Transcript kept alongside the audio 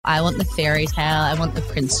I want the fairy tale. I want the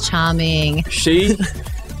Prince Charming. She,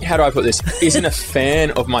 how do I put this, isn't a fan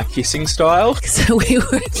of my kissing style. So we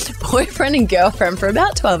were boyfriend and girlfriend for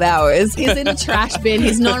about 12 hours. He's in a trash bin.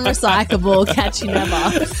 He's non-recyclable. Catch you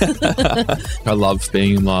never. I love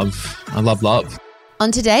being in love. I love love.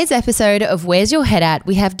 On today's episode of Where's Your Head At,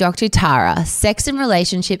 we have Dr. Tara, sex and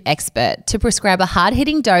relationship expert, to prescribe a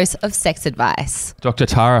hard-hitting dose of sex advice. Dr.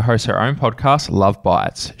 Tara hosts her own podcast, Love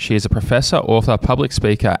Bites. She is a professor, author, public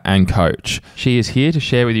speaker, and coach. She is here to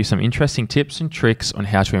share with you some interesting tips and tricks on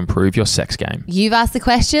how to improve your sex game. You've asked the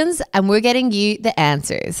questions, and we're getting you the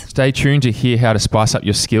answers. Stay tuned to hear how to spice up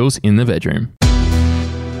your skills in the bedroom.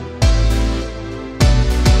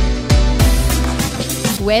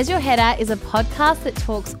 Where's Your Head At is a podcast that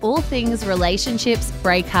talks all things relationships,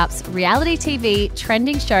 breakups, reality TV,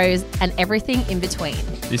 trending shows, and everything in between.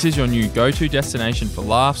 This is your new go-to destination for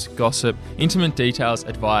laughs, gossip, intimate details,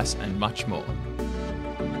 advice, and much more.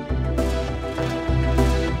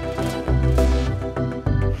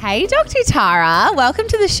 Hey, Dr. Tara. Welcome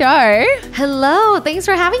to the show. Hello. Thanks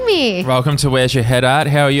for having me. Welcome to Where's Your Head At?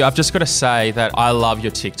 How are you? I've just got to say that I love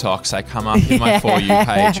your TikToks. They come up in my For You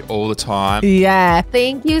page all the time. Yeah.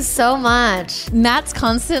 Thank you so much. Matt's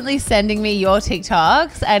constantly sending me your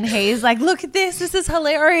TikToks and he's like, look at this. This is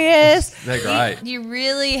hilarious. They're great. You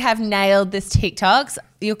really have nailed this TikToks.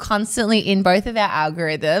 You're constantly in both of our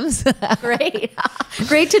algorithms. Great.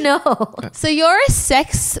 Great to know. So you're a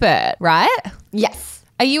sexpert, right? Yes.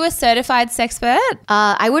 Are you a certified sexpert?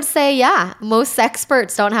 I would say, yeah. Most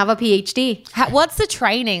sexperts don't have a PhD. What's the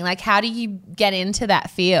training? Like, how do you get into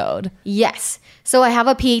that field? Yes. So I have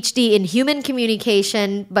a PhD in human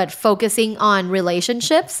communication, but focusing on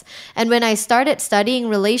relationships. And when I started studying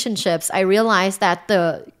relationships, I realized that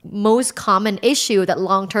the most common issue that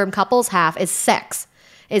long-term couples have is sex.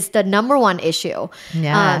 It's the number one issue.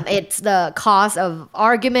 Yeah. It's the cause of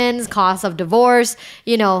arguments, cause of divorce,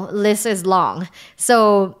 list is long.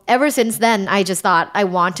 So ever since then, I just thought I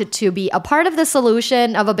wanted to be a part of the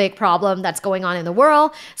solution of a big problem that's going on in the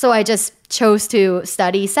world. So I just chose to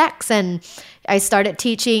study sex, and I started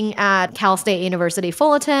teaching at Cal State University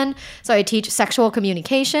Fullerton. So I teach sexual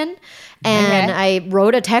communication, and I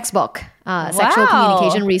wrote a textbook, Sexual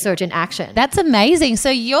Communication Research in Action. That's amazing.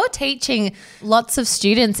 So you're teaching lots of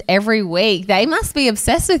students every week. They must be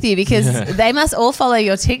obsessed with you because they must all follow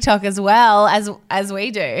your TikTok as well as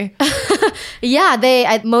we do.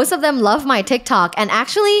 Yeah, most of them love my TikTok. And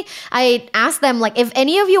actually, I asked them, like, if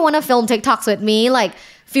any of you want to film TikToks with me, like,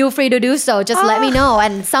 feel free to do so. Just let me know.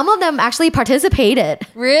 And some of them actually participated.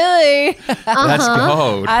 Really? That's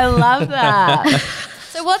gold. I love that.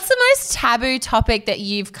 So what's the most taboo topic that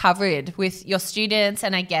you've covered with your students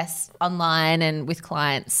and I guess online and with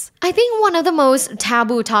clients? I think one of the most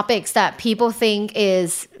taboo topics that people think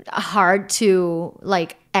is hard to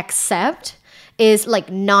accept is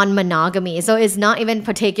non-monogamy. So it's not even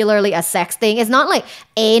particularly a sex thing. It's not like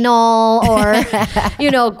anal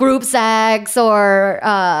or, group sex or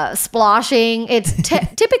sploshing. It's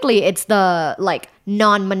typically it's the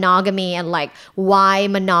non-monogamy and why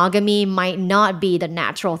monogamy might not be the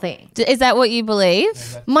natural thing. Is that what you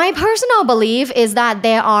believe? My personal belief is that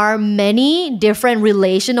there are many different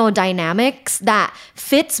relational dynamics that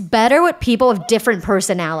fits better with people with different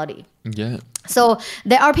personality. Yeah. So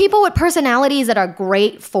there are people with personalities that are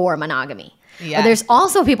great for monogamy. Yeah. But there's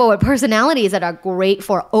also people with personalities that are great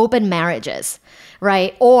for open marriages,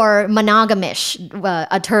 right? Or monogamish,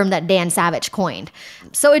 a term that Dan Savage coined.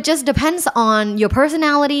 So it just depends on your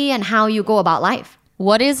personality and how you go about life.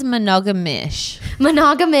 What is monogamish?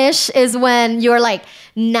 Monogamish is when you're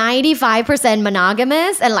 95%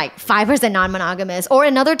 monogamous and 5% non-monogamous. Or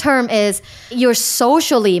another term is you're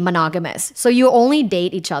socially monogamous. So you only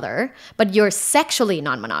date each other, but you're sexually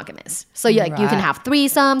non-monogamous. So you can have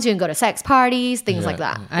threesomes, you can go to sex parties, things like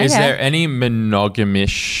that. Okay. Is there any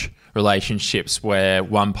monogamish relationships where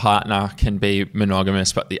one partner can be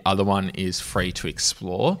monogamous but the other one is free to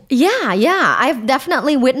explore? Yeah. I've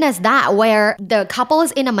definitely witnessed that where the couple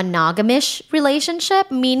is in a monogamish relationship,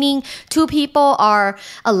 meaning two people are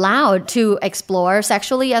allowed to explore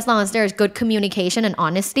sexually as long as there's good communication and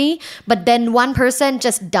honesty, but then one person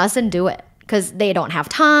just doesn't do it because they don't have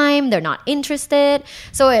time, they're not interested.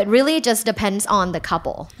 So it really just depends on the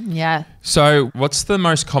couple. Yeah. So what's the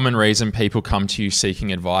most common reason people come to you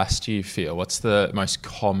seeking advice, do you feel? What's the most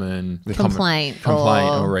common complaint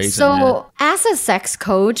or reason? So as a sex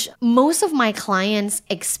coach, most of my clients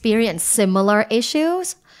experience similar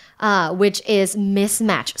issues. Which is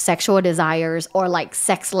mismatched sexual desires or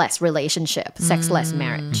sexless relationship, sexless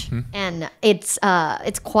marriage. And it's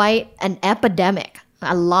quite an epidemic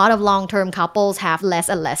A lot of long-term couples have less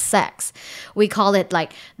and less sex. We call it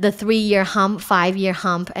like the 3-year hump, 5-year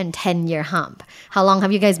hump, and 10-year hump. How long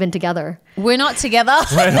have you guys been together? We're not together.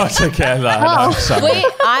 We're not together. No, sorry.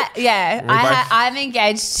 I'm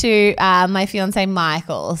engaged to my fiance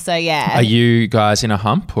Michael. So yeah. Are you guys in a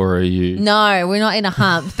hump or are you? No, we're not in a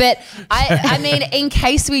hump. But I mean, in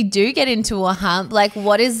case we do get into a hump, like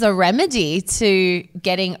what is the remedy to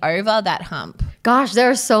getting over that hump? Gosh, there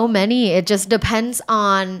are so many. It just depends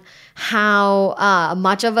on how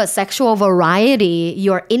much of a sexual variety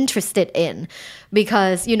you're interested in.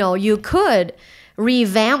 Because, you know, you could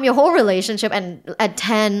revamp your whole relationship and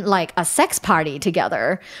attend like a sex party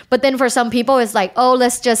together. But then for some people, it's like, oh,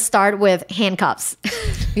 let's just start with handcuffs.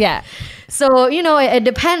 Yeah. So, you know, it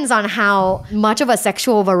depends on how much of a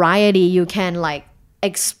sexual variety you can like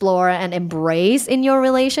explore and embrace in your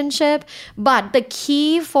relationship. But the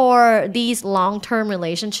key for these long-term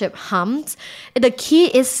relationship humps, the key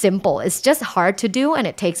is simple. It's just hard to do and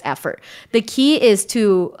it takes effort. The key is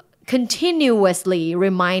to continuously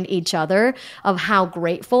remind each other of how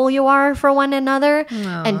grateful you are for one another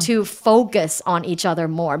and to focus on each other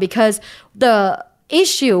more, because the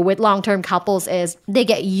issue with long-term couples is they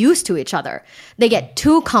get used to each other. They get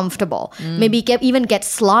too comfortable, maybe even get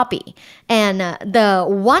sloppy. And the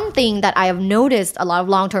one thing that I have noticed a lot of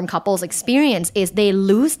long-term couples experience is they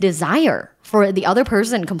lose desire for the other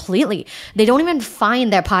person completely. They don't even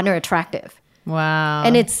find their partner attractive. Wow.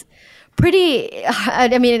 And it's pretty,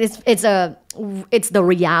 I mean, it's the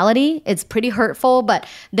reality. It's pretty hurtful, but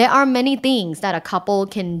there are many things that a couple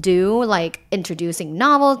can do, like introducing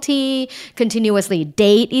novelty, continuously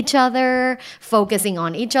date each other, focusing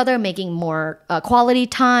on each other, making more quality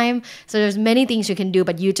time. So there's many things you can do,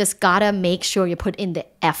 but you just gotta make sure you put in the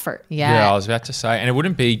effort. Yeah, I was about to say, and it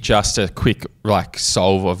wouldn't be just a quick like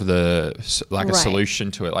solve of a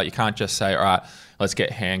solution to it. Like you can't just say, all right, let's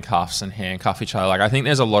get handcuffs and handcuff each other. Like I think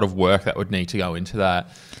there's a lot of work that would need to go into that.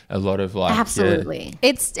 A lot of like absolutely. Yeah.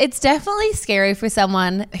 It's definitely scary for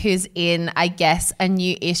someone who's in, I guess, a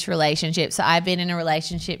new-ish relationship. So I've been in a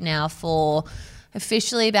relationship now for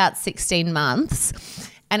officially about 16 months.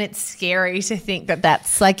 And it's scary to think that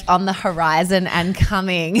that's like on the horizon and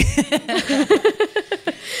coming.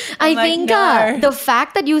 I think the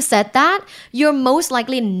fact that you said that, you're most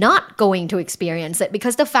likely not going to experience it,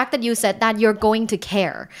 because the fact that you said that, you're going to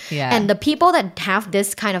care. Yeah. And the people that have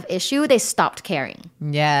this kind of issue, they stopped caring.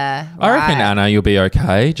 Yeah. I reckon, Anna, you'll be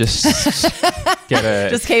okay. Just get a...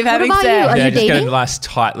 Just keep having about sex. you? Are you just get dating? a nice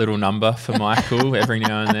tight little number for Michael every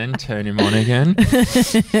now and then. Turn him on again.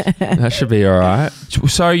 That should be all right.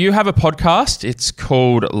 So you have a podcast. It's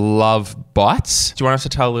called Love Bites. Do you want us to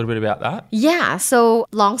tell a little bit about that? Yeah. So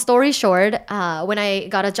long story short, when I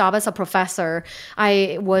got a job as a professor,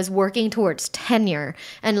 I was working towards tenure.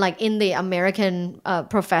 And like in the American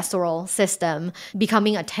professoral system,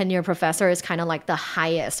 becoming a tenure professor is kind of like the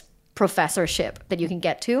highest professorship that you can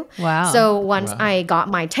get to. Wow. So once I got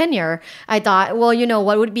my tenure, I thought, well, you know,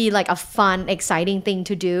 what would be like a fun, exciting thing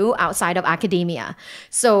to do outside of academia?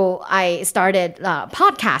 So I started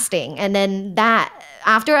podcasting. And then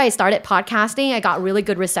after I started podcasting, I got really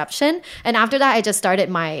good reception. And after that, I just started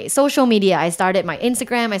my social media. I started my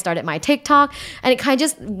Instagram. I started my TikTok. And it kind of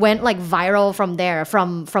just went like viral from there,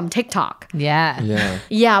 from TikTok. Yeah. Yeah.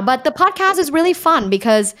 Yeah, but the podcast is really fun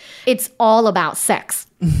because it's all about sex.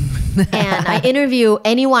 And I interview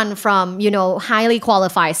anyone from, you know, highly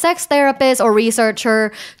qualified sex therapist or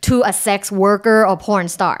researcher to a sex worker or porn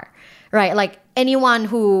star, right? Like anyone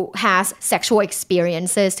who has sexual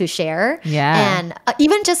experiences to share. Yeah. And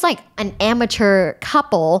even just like an amateur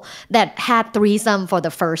couple that had threesome for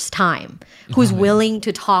the first time, who's willing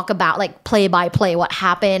to talk about like play by play, what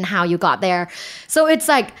happened, how you got there. So it's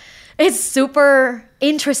like, it's super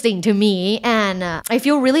interesting to me, and I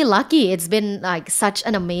feel really lucky. It's been like such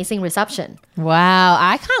an amazing reception. Wow.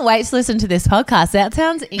 I can't wait to listen to this podcast. That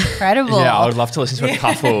sounds incredible. Yeah, I would love to listen to a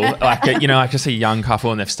couple, like, you know, like just a young couple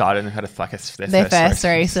and they've started and had their first threesome.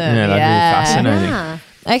 Yeah, that'd be fascinating. Yeah.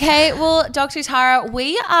 Okay, well, Dr. Tara,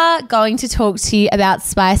 we are going to talk to you about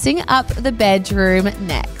spicing up the bedroom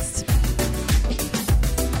next.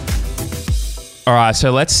 All right, so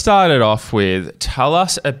let's start it off with, tell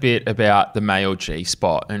us a bit about the male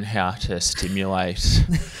G-spot and how to stimulate.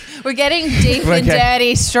 We're getting deep and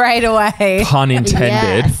dirty straight away. Pun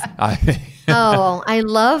intended. Yes. Oh, I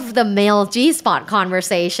love the male G spot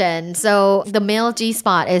conversation. So, the male G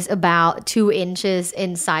spot is about 2 inches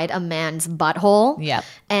inside a man's butthole. Yep.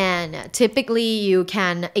 And typically, you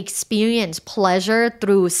can experience pleasure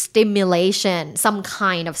through stimulation, some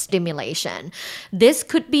kind of stimulation. This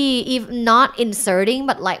could be even not inserting,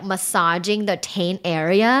 but like massaging the taint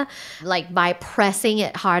area. Like by pressing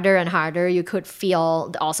it harder and harder, you could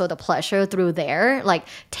feel also the pleasure through there. Like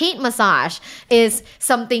taint massage is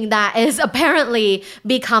something that is apparently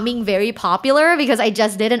becoming very popular because I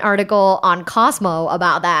just did an article on Cosmo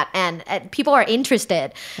about that, and people are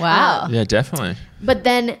interested. Wow. Yeah, definitely. But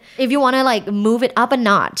then if you want to like move it up a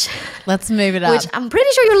notch, Let's move it up. which I'm pretty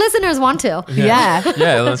sure your listeners want to, yeah.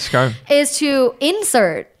 Yeah, let's go. is to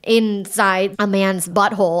insert inside a man's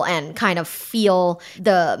butthole and kind of feel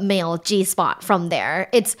the male G spot from there.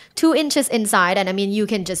 It's 2 inches inside, and I mean, you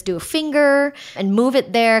can just do a finger and move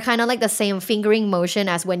it there, kind of like the same fingering motion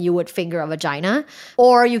as when you would finger a vagina.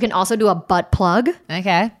 Or you can also do a butt plug,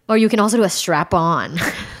 Okay. or you can also do a strap on.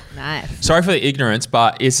 Nice. Sorry for the ignorance,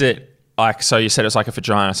 but is it like, so you said it's like a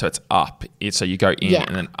vagina, so it's up. So you go in Yeah.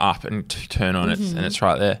 and then up and turn on it, and it's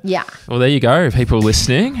right there. Yeah. Well, there you go. People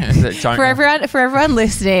listening. That don't For everyone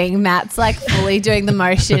listening, Matt's like fully doing the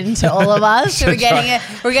motion to all of us. So we're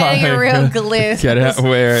getting a real glimpse. Get out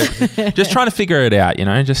where just trying to figure it out,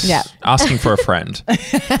 just Yeah. asking for a friend.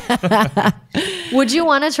 Would you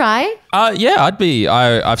want to try? Yeah,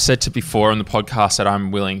 I've said to before on the podcast that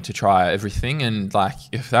I'm willing to try everything, and like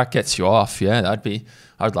if that gets you off, yeah,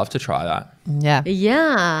 I'd love to try that. Yeah.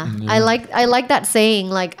 Yeah. I like that saying.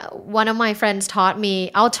 Like one of my friends taught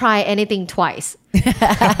me, I'll try anything twice.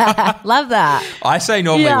 Love that. I say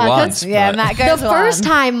normally Yeah, 'cause- once. Yeah, but- Matt The goes first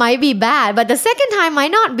time might be bad, but the second time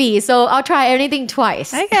might not be. So I'll try anything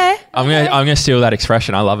twice. Okay. I'm gonna steal that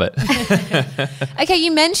expression. I love it. Okay,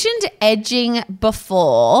 you mentioned edging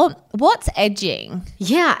before. What's edging?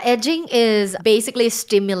 Yeah, edging is basically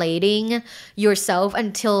stimulating yourself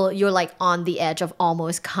until you're like on the edge of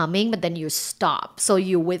almost coming, but then you stop. So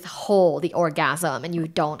you withhold the orgasm and you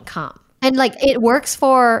don't come. And like it works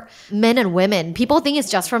for men and women. People think it's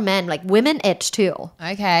just for men, like women edge too.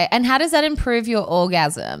 Okay, and how does that improve your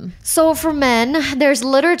orgasm? So for men, there's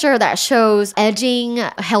literature that shows edging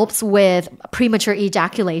helps with premature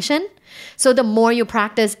ejaculation. So the more you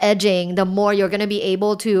practice edging, the more you're going to be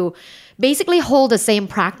able to basically hold the same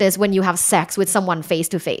practice when you have sex with someone face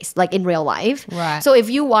to face, like in real life. Right. So if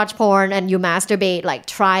you watch porn and you masturbate, like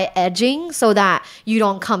try edging so that you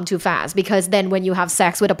don't come too fast, because then when you have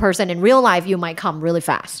sex with a person in real life, you might come really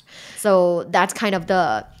fast. So that's kind of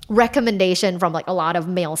the recommendation from like a lot of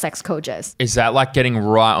male sex coaches. Is that like getting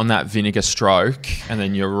right on that vinegar stroke, and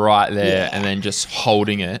then you're right there, Yeah. and then just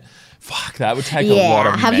holding it? Fuck, that would take a lot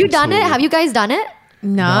of. Have you done it? mental- Have you guys done it?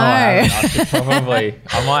 No. I should probably.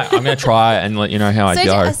 I'm gonna try it and let you know how I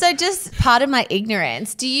go. So just part of my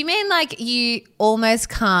ignorance, do you mean like you almost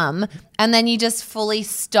come and then you just fully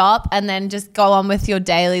stop and then just go on with your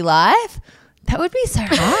daily life? That would be so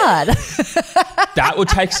hard. That would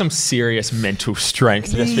take some serious mental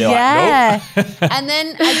strength to just be yeah. like, nope. And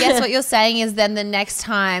then I guess what you're saying is then the next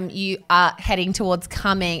time you are heading towards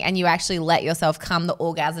coming and you actually let yourself come, the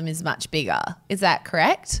orgasm is much bigger. Is that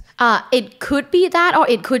correct? It could be that, or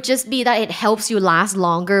it could just be that it helps you last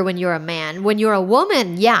longer when you're a man. When you're a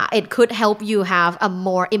woman, yeah, it could help you have a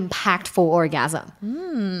more impactful orgasm.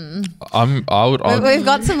 I would. We've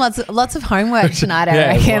got some lots of homework tonight, I Yeah,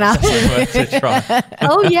 reckon. lots after of work to try.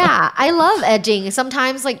 Oh yeah, I love edging.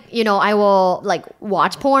 Sometimes like, I will like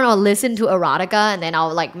watch porn or listen to erotica, and then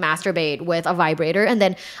I'll like masturbate with a vibrator, and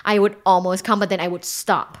then I would almost come, but then I would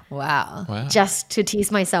stop. Wow. Just to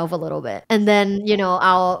tease myself a little bit. And then,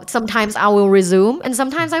 sometimes I will resume and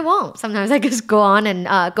sometimes I won't. Sometimes I just go on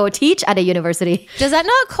and go teach at a university. Does that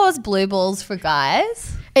not cause blue balls for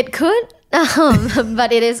guys? It could,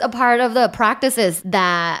 but it is a part of the practices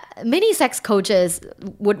that many sex coaches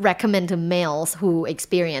would recommend to males who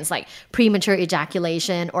experience like premature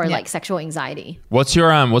ejaculation or like sexual anxiety. What's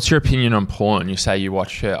your opinion on porn? You say you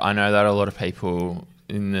watch it. I know that a lot of people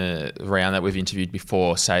in the round that we've interviewed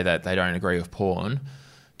before say that they don't agree with porn.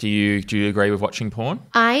 Do you agree with watching porn?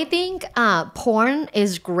 I think porn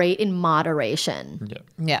is great in moderation. Yeah.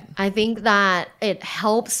 Yeah. I think that it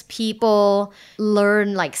helps people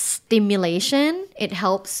learn like stimulation. It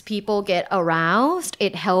helps people get aroused.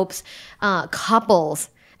 It helps couples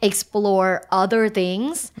explore other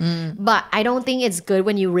things. But I don't think it's good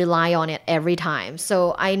when you rely on it every time.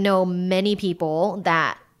 So I know many people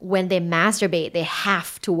that when they masturbate, they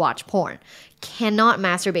have to watch porn. cannot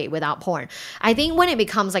masturbate without porn. I think when it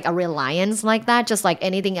becomes like a reliance like that, just like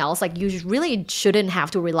anything else, like you really shouldn't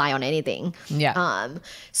have to rely on anything. Yeah.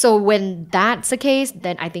 So when that's the case,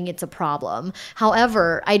 then I think it's a problem.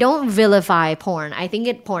 However, I don't vilify porn. I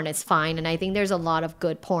think porn is fine, and I think there's a lot of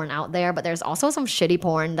good porn out there, but there's also some shitty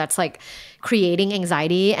porn that's like creating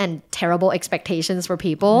anxiety and terrible expectations for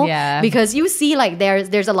people. Yeah. Because you see like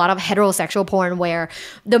there's a lot of heterosexual porn where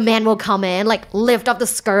the man will come in, like lift up the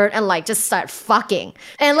skirt and like just start fucking.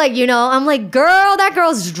 And like, you know, I'm like, girl, that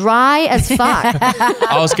girl's dry as fuck.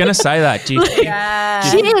 I was gonna say that. Do you think,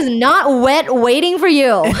 She is not wet waiting for you.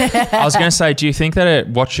 I was gonna say, do you think that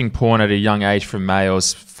watching porn at a young age from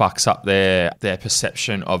males fucks up their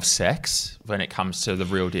perception of sex when it comes to the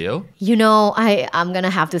real deal? You know, I'm gonna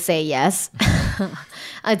have to say yes.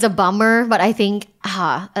 It's a bummer, but I think,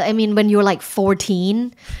 I mean, when you're like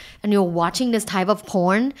 14 and you're watching this type of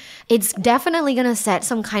porn, it's definitely gonna set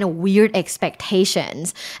some kind of weird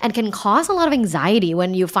expectations and can cause a lot of anxiety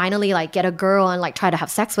when you finally like get a girl and like try to have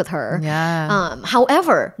sex with her. Yeah.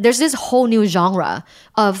 However, there's this whole new genre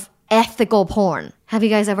of ethical porn. Have you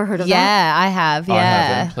guys ever heard of that? Yeah, I have. Yeah. I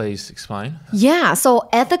haven't. Please explain. Yeah, so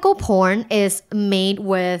ethical porn is made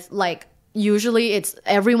with like usually it's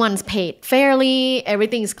everyone's paid fairly,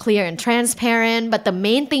 everything's clear and transparent, but the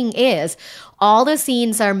main thing is all the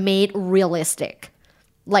scenes are made realistic,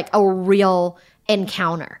 like a real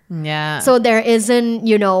encounter. Yeah. So there isn't,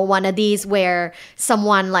 you know, one of these where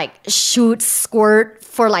someone like shoots squirt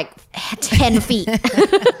for like 10 feet.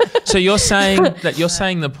 So you're saying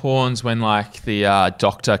the porns when like the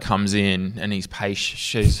doctor comes in and he's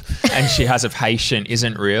patient and she has a patient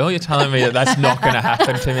isn't real? You're telling me that that's not going to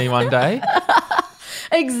happen to me one day?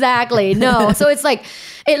 Exactly. No. So it's like,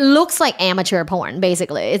 it looks like amateur porn,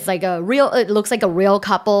 basically. It's like it looks like a real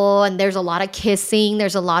couple, and there's a lot of kissing.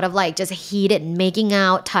 There's a lot of like just heated making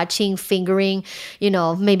out, touching, fingering, you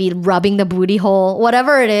know, maybe rubbing the booty hole,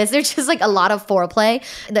 whatever it is. There's just like a lot of foreplay.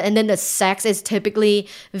 And then the sex is typically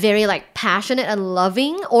very like passionate and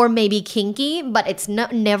loving, or maybe kinky, but it's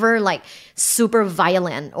never like super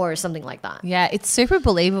violent or something like that. Yeah, it's super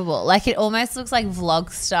believable. Like it almost looks like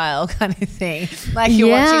vlog style kind of thing. Like you're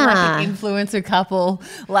watching like an influencer couple,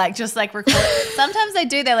 like just like record. Sometimes they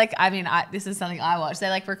do. They're like, I mean, this is something I watch. They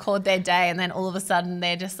like record their day, and then all of a sudden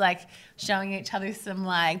they're just like showing each other some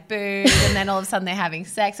like booze, and then all of a sudden they're having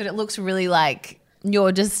sex, and it looks really like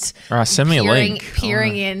you're just send me a link.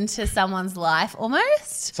 peering into someone's life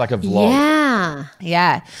almost. It's like a vlog. Yeah.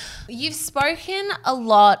 Yeah. You've spoken a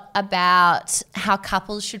lot about how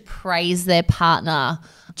couples should praise their partner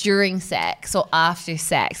during sex or after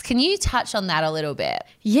sex. Can you touch on that a little bit?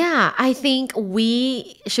 Yeah, I think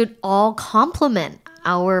we should all compliment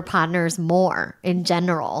our partners more in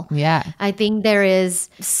general. Yeah. I think there is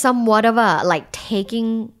somewhat of a like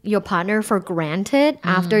taking your partner for granted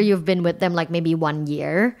after you've been with them like maybe 1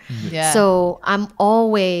 year. Yeah. So I'm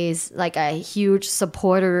always like a huge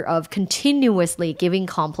supporter of continuously giving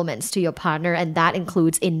compliments to your partner, and that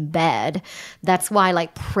includes in bed. That's why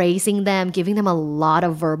like praising them, giving them a lot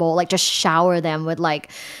of verbal, like just shower them with like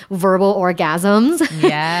verbal orgasms.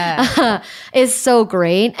 Yeah. Is so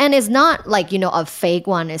great. And it's not like, you know, a fake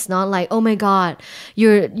one. It's not like, oh my God,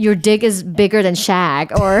 your dick is bigger than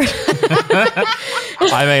Shaq, or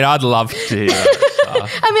I mean, I'd love to hear that.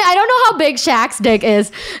 I mean, I don't know how big Shaq's dick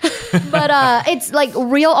is, but it's like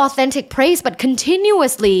real authentic praise. But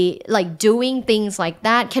continuously like doing things like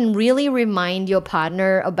that can really remind your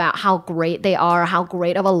partner about how great they are, how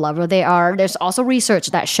great of a lover they are. There's also research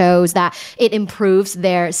that shows that it improves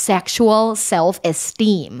their sexual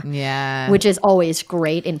self-esteem. Yeah. Which is always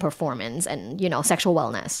great in performance and, you know, sexual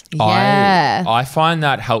wellness. Yeah. I find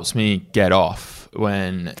that helps me get off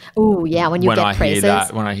when Ooh, yeah, when you get I praises. hear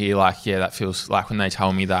that, when I hear like, yeah, that feels like when they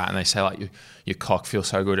tell me that and they say like your cock feels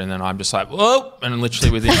so good, and then I'm just like, whoa, and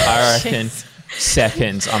literally within I reckon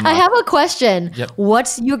seconds I'm I like, have a question. Yep.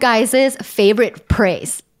 What's your guys' favorite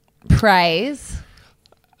praise? Praise.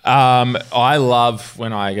 I love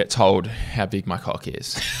when I get told how big my cock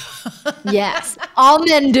is. Yes, all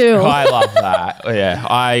men do. I love that. Yeah,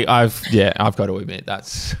 I've got to admit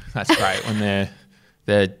that's great when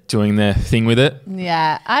they're doing their thing with it.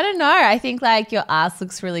 Yeah. I don't know. I think like your ass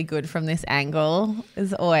looks really good from this angle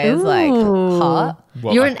is always like hot.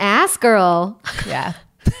 What, You're like- an ass girl. Yeah.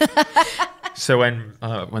 So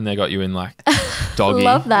when they got you in like doggy,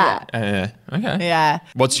 Love that. Okay. Yeah.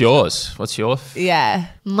 What's yours? Yeah.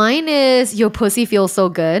 Mine is your pussy feels so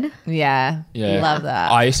good. Yeah. Yeah. Love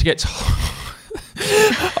that. I used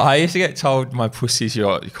to get told my pussy's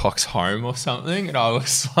your cock's home or something, and I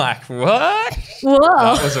was like, what? Whoa.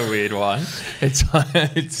 That was a weird one.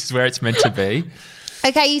 It's where it's meant to be.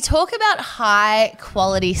 Okay, you talk about high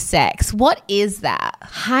quality sex. What is that?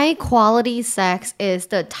 High quality sex is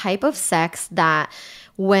the type of sex that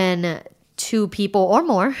when two people or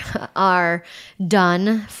more are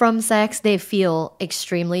done from sex, they feel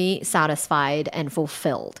extremely satisfied and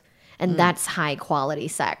fulfilled. And that's high quality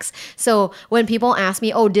sex. So when people ask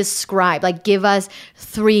me, oh, describe, like give us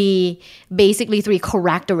basically three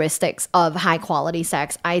characteristics of high quality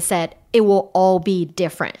sex, I said it will all be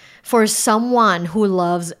different. For someone who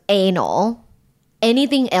loves anal,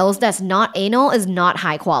 anything else that's not anal is not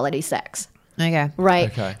high quality sex. Okay. Right.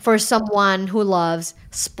 Okay. For someone who loves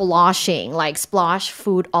sploshing, like splosh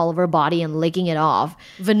food all over body and licking it off,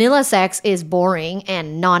 vanilla sex is boring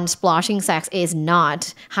and non-sploshing sex is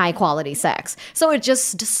not high quality sex. So it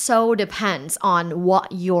just so depends on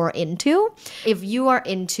what you're into. If you are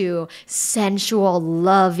into sensual,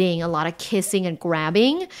 loving, a lot of kissing and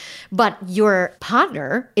grabbing, but your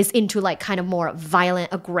partner is into like kind of more violent,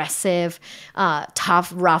 aggressive,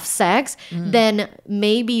 tough, rough sex, then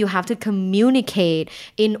maybe you have to communicate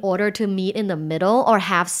in order to meet in the middle or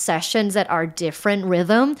have sessions that are different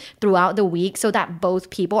rhythm throughout the week so that both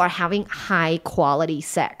people are having high quality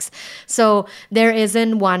sex. So there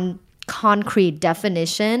isn't one concrete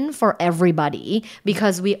definition for everybody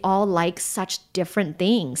because we all like such different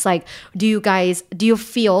things. Like, do you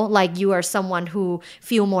feel like you are someone who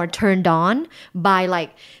feel more turned on by like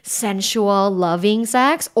sensual, loving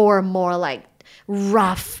sex or more like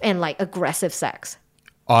rough and like aggressive sex?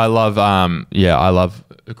 I love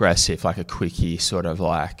aggressive, like a quickie sort of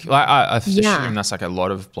like I assume that's like a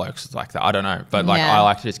lot of blokes like that. I don't know, but like I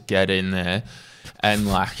like to just get in there and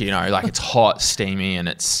like, you know, like it's hot, steamy and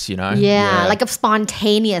it's, you know. Yeah, like a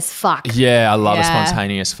spontaneous fuck. Yeah, I love a Yeah.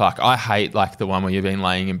 spontaneous fuck. I hate like the one where you've been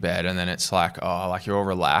laying in bed and then it's like, oh, like you're all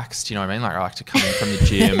relaxed. You know what I mean? Like I like to come in from the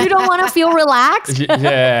gym. You don't want to feel relaxed?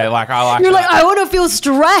 Yeah, like I like You're that. like, I want to feel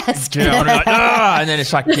stressed. You know, I'm like, and then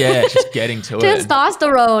it's like, yeah, it's just getting to it.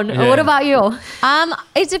 Testosterone. Yeah. What about you?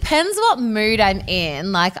 It depends what mood I'm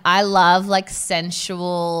in. Like I love like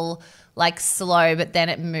sensual, like slow, but then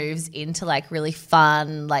it moves into like really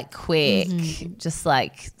fun, like quick, just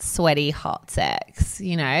like sweaty hot sex,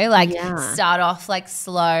 you know? Like start off like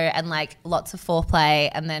slow and like lots of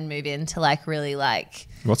foreplay and then move into like really like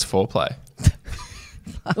What's foreplay?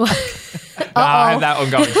 I have that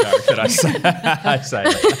ongoing show. Should I say? I say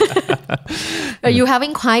that. Are you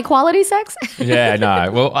having high quality sex? Yeah,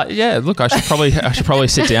 no. Well, yeah. Look, I should probably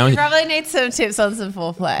sit down with you. probably need some tips on some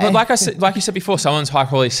foreplay. But like you said before, someone's high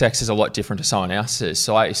quality sex is a lot different to someone else's.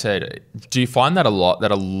 So, like you said, do you find that a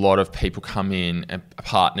lot of people come in and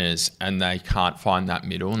partners and they can't find that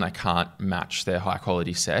middle and they can't match their high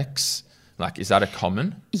quality sex? Like, is that a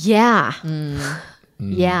common? Yeah.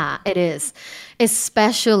 Yeah, it is.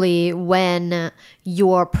 Especially when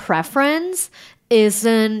your preference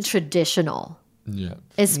isn't traditional. Yeah.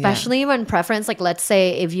 Especially when preference, like let's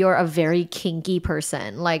say if you're a very kinky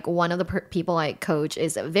person, like one of the people I coach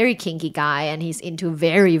is a very kinky guy and he's into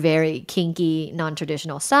very, very kinky,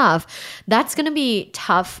 non-traditional stuff, that's going to be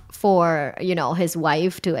tough for, you know, his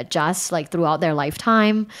wife to adjust like throughout their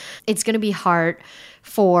lifetime. It's going to be hard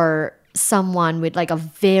for someone with like a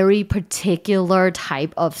very particular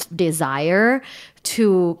type of desire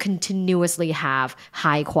to continuously have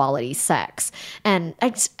high quality sex. And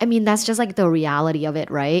I mean that's just like the reality of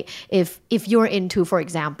it, right? If you're into, for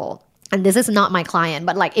example, and this is not my client,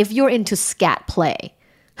 but like if you're into scat play,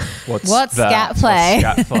 What's scat play?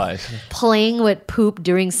 What's scat play? playing with poop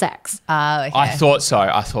during sex. Oh, okay. I thought so.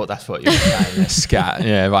 I thought that's what you were saying. Yeah, scat.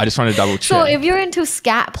 Yeah, but I just wanted to double check. So if you're into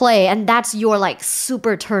scat play and that's your like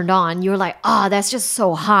super turned on, you're like, oh, that's just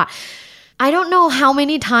so hot. I don't know how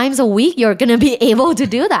many times a week you're going to be able to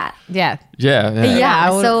do that. Yeah. Yeah. I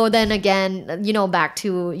would- So then again, you know, back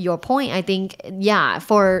to your point, I think, yeah,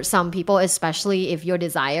 for some people, especially if your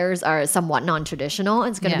desires are somewhat non-traditional,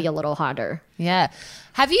 it's going to Yeah. be a little harder. Yeah.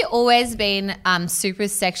 Have you always been super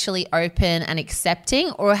sexually open and accepting,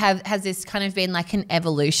 or has this kind of been like an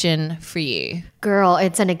evolution for you? Girl,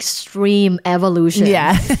 it's an extreme evolution.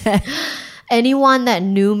 Anyone that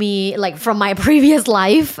knew me like from my previous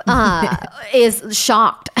life is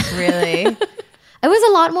shocked. Really? I was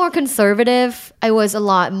a lot more conservative. I was a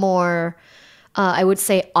lot more, I would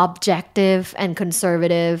say, objective and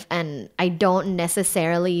conservative. And I don't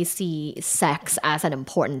necessarily see sex as an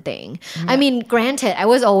important thing. I mean, granted, I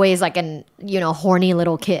was always like an, you know, horny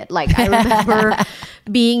little kid. Like I remember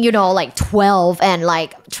being, you know, like 12 and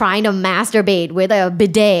like trying to masturbate with a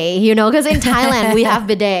bidet, you know, because in Thailand we have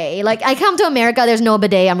bidet. Like I come to America, there's no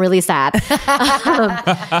bidet. I'm really sad.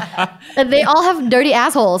 And they all have dirty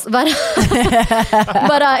assholes, but in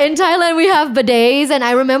Thailand we have bidets, and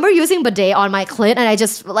I remember using bidet on my clit, and I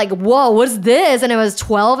just like, whoa, what's this? And I was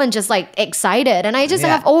 12 and just like excited, and I just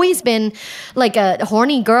have always been like a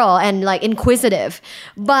horny girl and like inquisitive.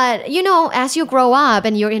 But you know, as you grow up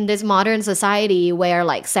and you're in this modern society where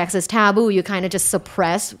like sex is taboo, you kind of just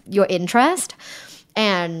suppress your interest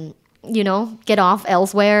and, you know, get off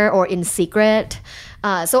elsewhere or in secret.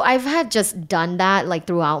 So I've had just done that like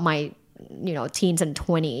throughout my, you know, teens and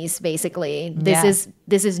 20s. Basically, this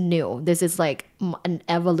is new. This is like an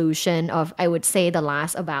evolution of, I would say, the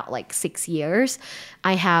last about like 6 years.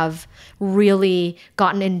 I have really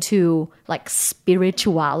gotten into like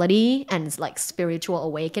spirituality and like spiritual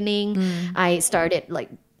awakening. I started like,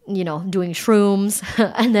 you know, doing shrooms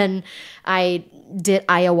and then I did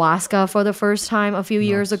ayahuasca for the first time a few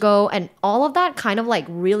years ago, and all of that kind of like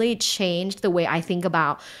really changed the way I think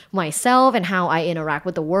about myself and how I interact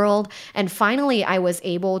with the world. And finally I was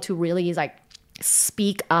able to really like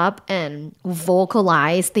speak up and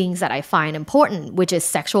vocalize things that I find important, which is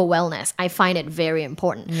sexual wellness. I find it very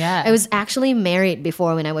important. I was actually married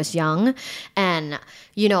before when I was young, and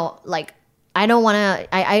you know, like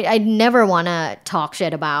I never want to talk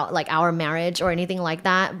shit about like our marriage or anything like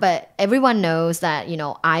that. But everyone knows that, you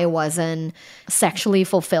know, I wasn't sexually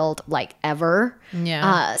fulfilled like ever.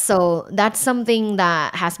 So that's something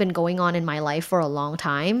that has been going on in my life for a long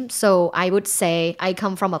time. So I would say I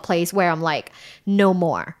come from a place where I'm like, no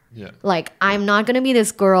more. Like I'm not going to be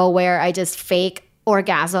this girl where I just fake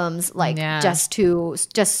orgasms like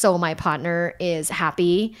just so my partner is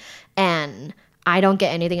happy and I don't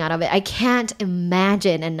get anything out of it. I can't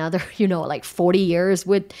imagine another, you know, like 40 years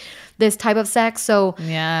with this type of sex. So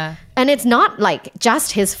and it's not like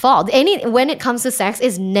just his fault. When it comes to sex,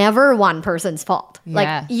 it's never one person's fault.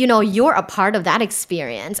 Like, you know, you're a part of that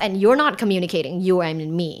experience and you're not communicating, you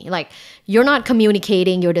and me. Like you're not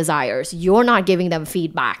communicating your desires. You're not giving them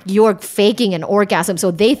feedback. You're faking an orgasm so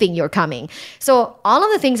they think you're coming. So all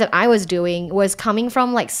of the things that I was doing was coming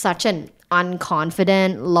from like such an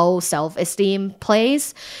unconfident, low self-esteem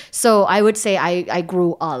place. So I would say I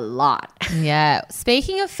grew a lot.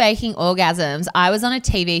 Speaking of faking orgasms, I was on a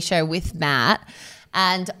TV show with Matt,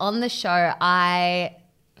 and on the show I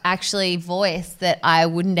actually voiced that I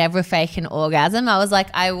would never fake an orgasm. I was like,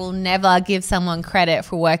 I will never give someone credit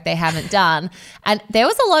for work they haven't done. And there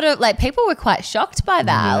was a lot of like, people were quite shocked by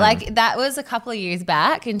that. Like that was a couple of years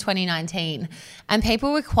back in 2019 and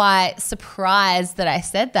people were quite surprised that I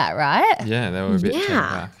said that, right? Yeah, they were a bit taken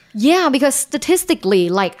back. Yeah, because statistically,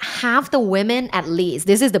 like half the women at least,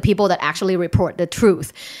 this is the people that actually report the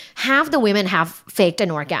truth, half the women have faked an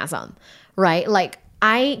orgasm, right? Like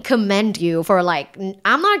I commend you for like,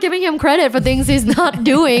 I'm not giving him credit for things he's not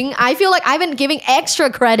doing. I feel like I've been giving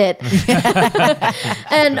extra credit.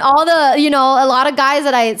 And all the, you know, a lot of guys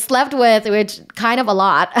that I slept with, which kind of a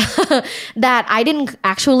lot, that I didn't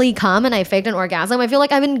actually come and I faked an orgasm. I feel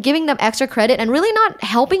like I've been giving them extra credit and really not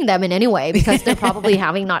helping them in any way because they're probably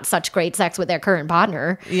having not such great sex with their current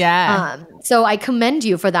partner. So I commend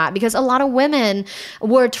you for that because a lot of women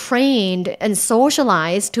were trained and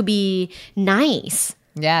socialized to be nice.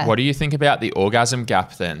 What do you think about the orgasm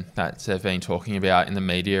gap then that they've been talking about in the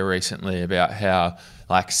media recently about how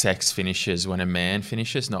like sex finishes when a man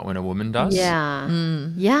finishes, not when a woman does?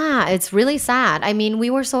 Yeah, it's really sad. I mean, we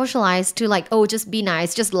were socialized to like, oh, just be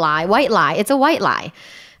nice, just lie, white lie. It's a white lie.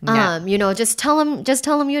 You know, just tell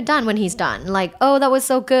him you're done when he's done. Like, oh, that was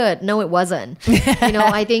so good. No, it wasn't. You know,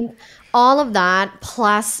 I think all of that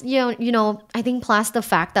plus, you know, I think plus the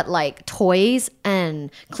fact that like toys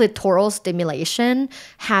and clitoral stimulation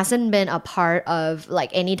hasn't been a part of like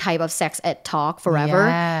any type of sex ed talk forever.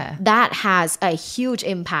 That has a huge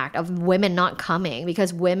impact of women not coming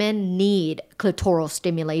because women need clitoral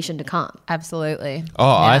stimulation to come. Absolutely.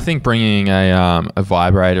 I think bringing a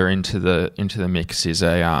vibrator into the mix is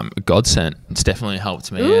a godsend. It's definitely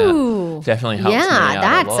helped me out. Definitely helped me out. Yeah,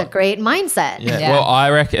 that's a great mindset. Well, I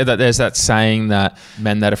reckon that there's that saying that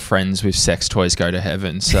men that are friends with sex toys go to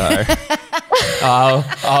heaven. So I'll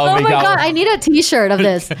oh my God, I need a t-shirt of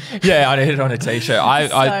this. I need it on a t-shirt.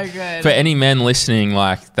 So good. For any men listening,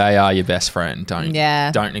 like they are your best friend. Don't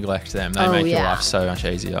neglect them. They make your life so much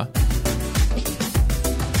easier.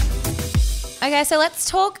 Okay, so let's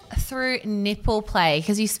talk through nipple play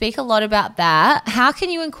because you speak a lot about that. How can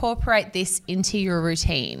you incorporate this into your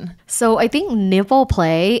routine? So I think nipple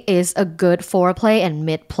play is a good foreplay and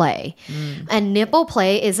mid play. And nipple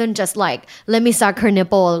play isn't just like, let me suck her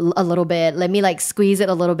nipple a little bit, let me like squeeze it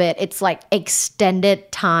a little bit. It's like extended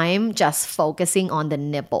time just focusing on the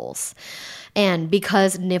nipples. And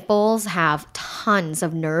because nipples have tons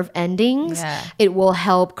of nerve endings, it will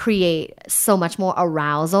help create so much more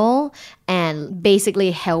arousal and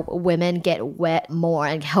basically help women get wet more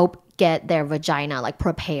and help get their vagina like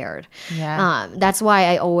prepared. That's why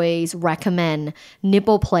I always recommend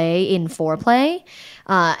nipple play in foreplay.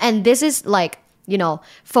 And this is like, you know,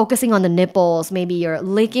 focusing on the nipples, maybe you're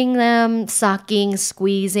licking them, sucking,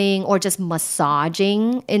 squeezing, or just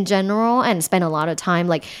massaging in general, and spend a lot of time,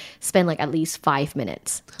 like spend like at least 5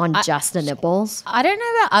 minutes on just the nipples. I don't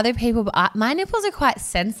know about other people, but my nipples are quite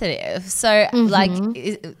sensitive. So like,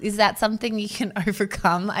 is that something you can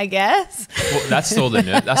overcome, I guess? Well, that's all the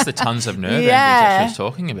that's the tons of nerve endings that she was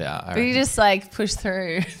talking about. But you just like push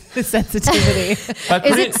through the sensitivity. But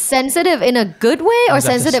Is it sensitive in a good way or was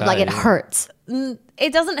about to sensitive like say, it yeah. hurts?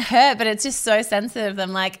 It doesn't hurt, but it's just so sensitive.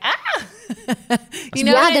 I'm like, you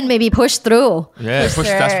know, Yeah, then maybe push through. Yeah, Push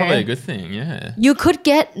that's through. probably a good thing. Yeah. You could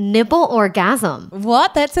get nipple orgasm.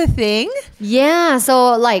 what? That's a thing? Yeah,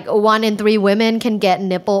 so like 1 in 3 women can get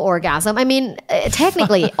nipple orgasm. I mean,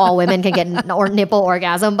 technically all women can get nipple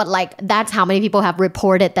orgasm, but like that's how many people have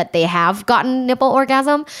reported that they have gotten nipple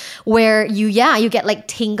orgasm, where you get like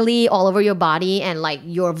tingly all over your body and like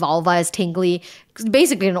your vulva is tingly.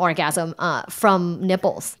 Basically an orgasm from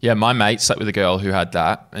nipples. Yeah, my mate slept with a girl who had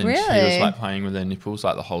that, and she was Really? like playing with her nipples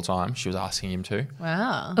like the whole time. She was asking him to.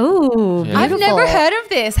 Wow. Ooh, Yeah. I've beautiful. never heard of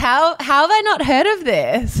this. How have I not heard of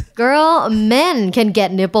this? Girl, men can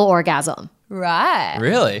get nipple orgasm. Right.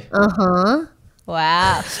 Really?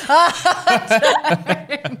 Wow.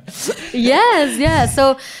 Yes.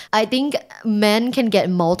 So I think men can get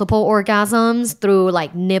multiple orgasms through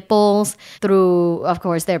like nipples, through, of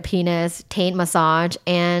course, their penis, taint massage,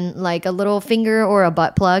 and like a little finger or a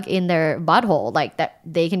butt plug in their butthole. Like that,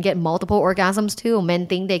 they can get multiple orgasms too. Men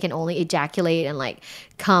think they can only ejaculate and like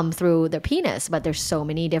come through their penis, but there's so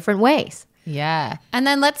many different ways. Yeah. And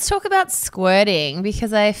then let's talk about squirting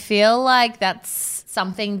because I feel like that's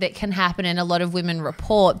something that can happen and a lot of women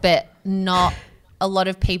report, but not a lot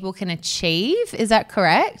of people can achieve. Is that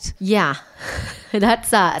correct? Yeah, that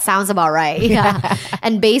sounds about right. Yeah.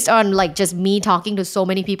 And based on like just me talking to so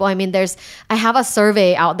many people, I mean, I have a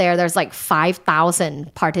survey out there. There's like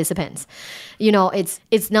 5,000 participants. You know,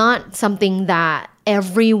 it's not something that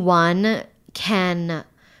everyone can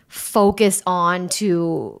focus on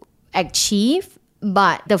to achieve,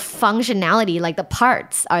 but the functionality, like the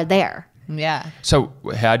parts are there. Yeah. So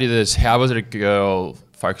how was it a girl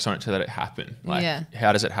focus on it so that it happened? Like, Yeah.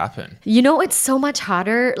 how does it happen? You know, it's so much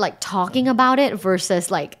harder like talking about it versus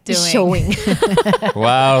like Doing. showing.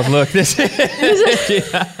 Wow, look, this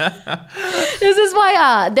This is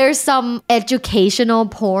why there's some educational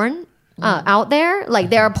porn out there. Like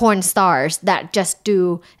there are porn stars that just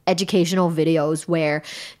do educational videos where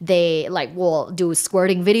they like will do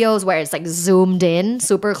squirting videos where it's like zoomed in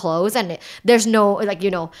super close and there's no like,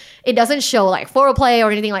 you know, it doesn't show like foreplay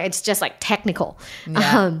or anything, like it's just like technical.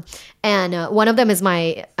 And one of them is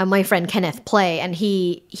my friend Kenneth Play, and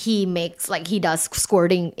he makes like he does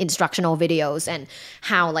squirting instructional videos and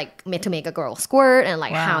how like to make a girl squirt and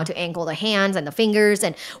like how to angle the hands and the fingers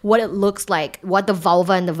and what it looks like, what the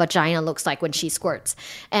vulva and the vagina looks like when she squirts.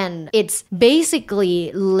 And it's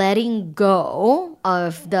basically letting go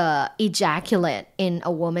of the ejaculate in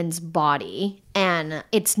a woman's body. And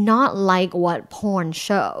it's not like what porn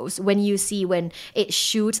shows. When it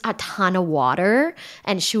shoots a ton of water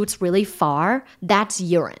and shoots really far, that's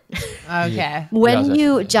urine. Okay. When Yeah, you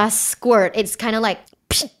definitely. just squirt, it's kind of like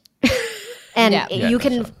and Yeah. Yeah, you that's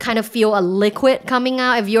can right. kind of feel a liquid coming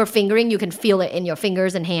out. If you're fingering, you can feel it in your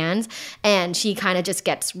fingers and hands, and she kind of just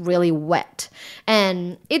gets really wet.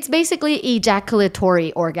 And it's basically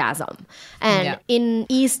ejaculatory orgasm. And in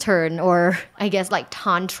Eastern, or I guess like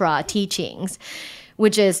Tantra teachings,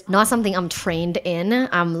 which is not something I'm trained in.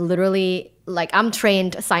 I'm literally like, I'm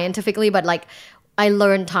trained scientifically, but like I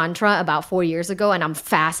learned Tantra about 4 years ago and I'm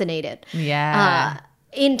fascinated. Yeah.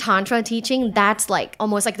 In Tantra teaching, that's like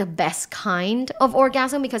almost like the best kind of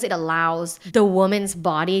orgasm because it allows the woman's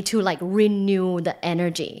body to like renew the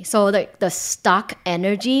energy. So like the stuck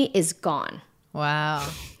energy is gone, Wow.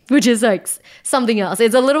 which is like something else.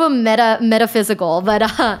 It's a little bit metaphysical, but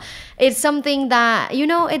it's something that, you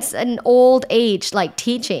know, it's an old age like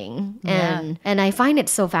teaching, and I find it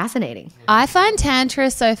so fascinating. I find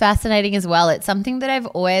Tantra so fascinating as well. It's something that I've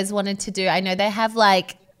always wanted to do. I know they have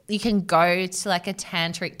like you can go to like a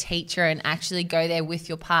tantric teacher and actually go there with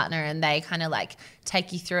your partner and they kind of like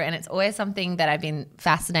take you through it. And it's always something that I've been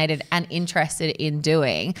fascinated and interested in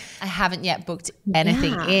doing. I haven't yet booked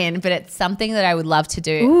anything in, but it's something that I would love to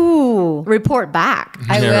do. Ooh, report back.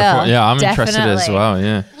 I will. I'm interested as definitely. well.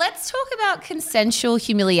 Yeah. Let's talk about consensual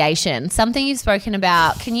humiliation, something you've spoken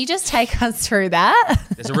about. Can you just take us through that?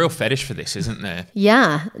 There's a real fetish for this, isn't there?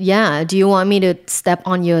 Yeah. Do you want me to step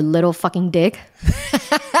on your little fucking dick?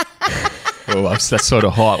 Oh, that's sort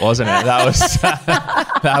of hot, wasn't it? That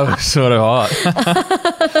was sort of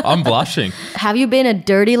hot. I'm blushing. Have you been a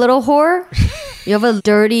dirty little whore? You have a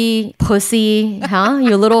dirty pussy, huh?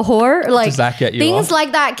 You little whore. Like, Does that get you things off?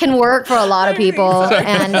 like that can work for a lot of people.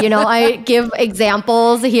 And, you know, I give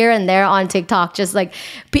examples here and there on TikTok. Just like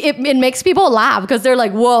it makes people laugh because they're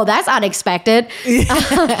like, whoa, that's unexpected.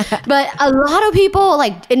 But a lot of people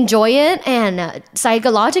like enjoy it. And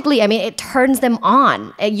psychologically, I mean, it turns them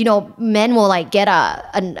on. And, you know, men will like get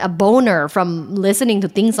a boner from listening to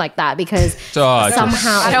things like that because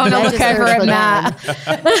somehow I don't want to look over at Matt.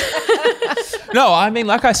 No, I mean,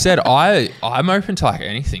 like I said, I'm open to like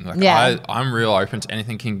anything. Like I'm real open to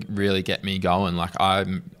anything can really get me going. Like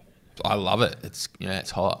I love it.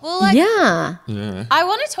 It's hot. Well, like, Yeah. I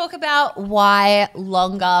want to talk about why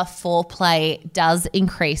longer foreplay does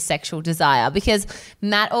increase sexual desire, because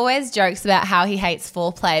Matt always jokes about how he hates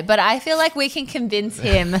foreplay, but I feel like we can convince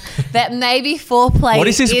him that maybe foreplay What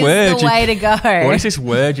is this is word the way to go. What is this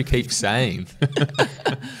word you keep saying?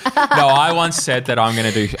 No, I once said that I'm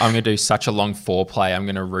gonna do such a long foreplay. I'm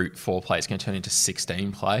gonna root foreplay. It's gonna turn into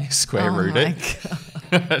 16 play, square root it.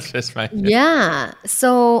 That's just me. Yeah.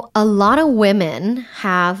 So a lot of women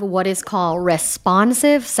have what is called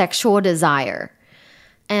responsive sexual desire.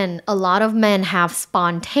 And a lot of men have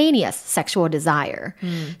spontaneous sexual desire.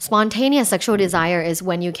 Spontaneous sexual desire is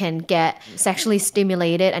when you can get sexually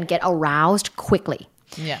stimulated and get aroused quickly.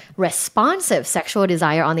 Yeah. Responsive sexual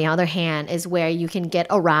desire, on the other hand, is where you can get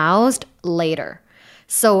aroused later.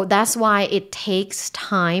 So that's why it takes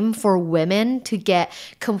time for women to get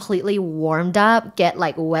completely warmed up, get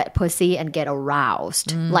like wet pussy and get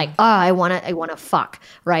aroused. Like, I want to fuck,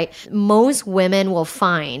 right? Most women will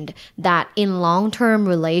find that in long-term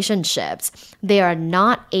relationships, they are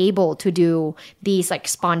not able to do these like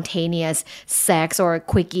spontaneous sex or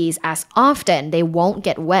quickies as often. They won't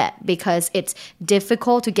get wet because it's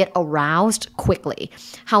difficult to get aroused quickly.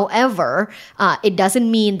 However, it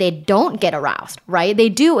doesn't mean they don't get aroused, right? They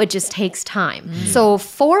do, it just takes time. So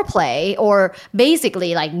foreplay, or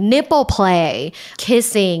basically like nipple play,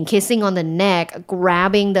 kissing on the neck,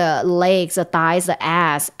 grabbing the legs, the thighs, the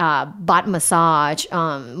ass, butt massage,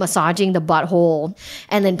 massaging the butthole,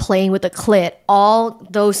 and then playing with the clit, all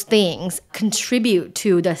those things contribute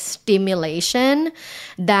to the stimulation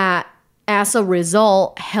that as a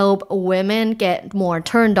result help women get more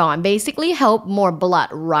turned on, basically help more blood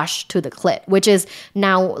rush to the clit, which is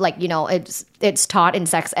now like, you know, it's taught in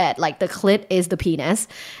sex ed, like the clit is the penis,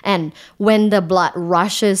 and when the blood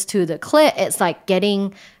rushes to the clit, it's like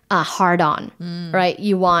getting hard on, right?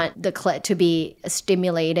 You want the clit to be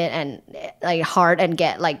stimulated and like hard and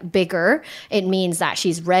get like bigger. It means that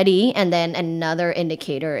she's ready. And then another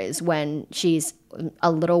indicator is when she's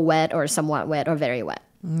a little wet or somewhat wet or very wet.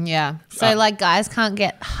 Yeah. So like guys can't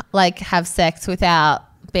have sex without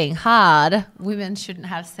being hard. Women shouldn't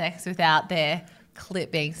have sex without their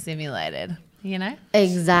clit being stimulated, you know?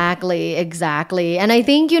 Exactly. And I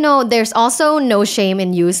think, you know, there's also no shame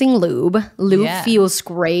in using lube. Lube feels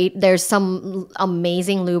great. There's some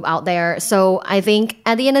amazing lube out there. So I think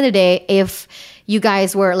at the end of the day, if you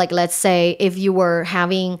guys were like, let's say if you were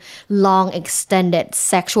having long extended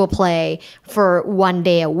sexual play for 1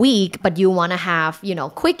 day a week, but you want to have, you know,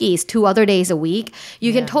 quickies 2 other days a week,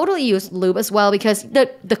 you can totally use lube as well, because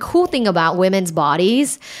the cool thing about women's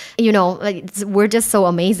bodies, you know, we're just so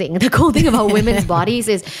amazing. The cool thing about women's bodies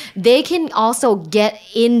is they can also get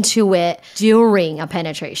into it during a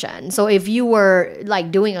penetration. So if you were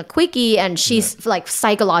like doing a quickie and she's like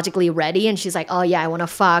psychologically ready and she's like, oh yeah, I want to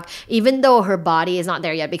fuck, even though her body is not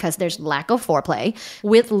there yet because there's lack of foreplay,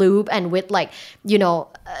 with lube and with like, you know,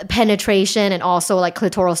 penetration and also like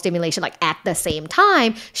clitoral stimulation, like at the same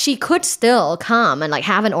time, she could still come and like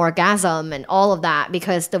have an orgasm and all of that,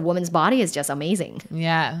 because the woman's body is just amazing.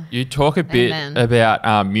 Yeah. You talk a bit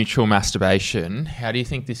about mutual masturbation. How do you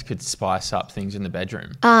think this could spice up things in the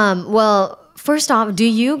bedroom? Well, First off, do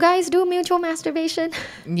you guys do mutual masturbation?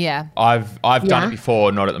 Yeah. I've done Yeah? it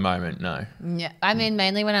before, not at the moment, no. Yeah. I mean,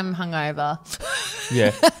 mainly when I'm hungover.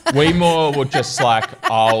 Yeah. We more would just like,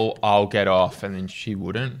 I'll get off and then she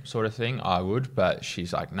wouldn't sort of thing. I would, but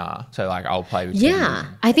she's like, nah. So like I'll play with you. Yeah,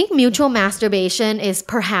 I think mutual masturbation is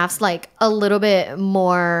perhaps like a little bit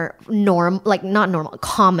more more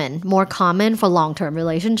common for long-term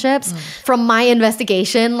relationships. From my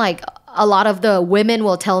investigation, like a lot of the women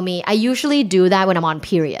will tell me I usually do that when I'm on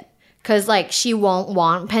period. Because like she won't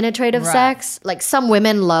want penetrative Right. sex. Like some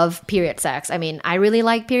women love period sex. I mean, I really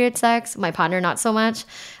like period sex. My partner not so much.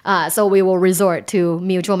 So we will resort to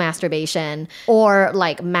mutual masturbation or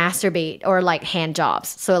like masturbate or like hand jobs.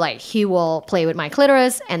 So like he will play with my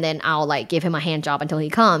clitoris and then I'll like give him a hand job until he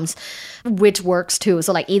comes, which works too.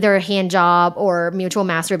 So like either a hand job or mutual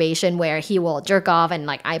masturbation where he will jerk off and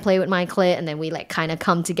like I play with my clit and then we like kind of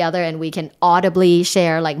come together and we can audibly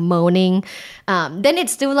share like moaning. Then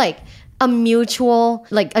it's still like a mutual,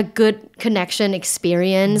 like a good connection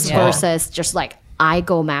experience Yeah. versus just like I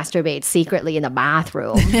go masturbate secretly in the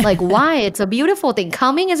bathroom. Like why? It's a beautiful thing.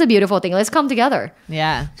 Coming is a beautiful thing. Let's come together.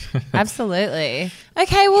 Yeah, absolutely.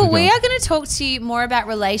 Okay, well, we are going to talk to you more about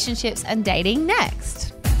relationships and dating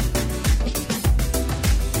next.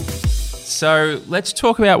 So let's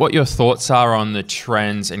talk about what your thoughts are on the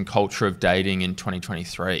trends and culture of dating in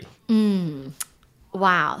 2023.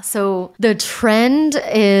 Wow. So the trend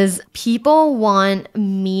is people want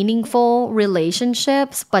meaningful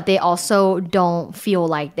relationships, but they also don't feel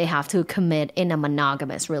like they have to commit in a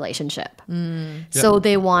monogamous relationship. So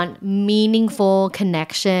they want meaningful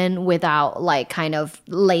connection without like kind of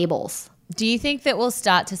labels. Do you think that we'll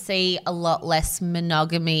start to see a lot less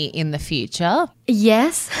monogamy in the future?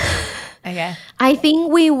 Yes. Okay. I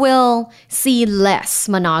think we will see less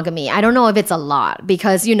monogamy. I don't know if it's a lot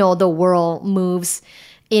because, you know, the world moves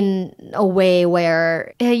in a way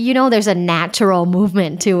where, you know, there's a natural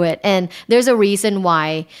movement to it. And there's a reason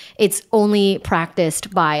why it's only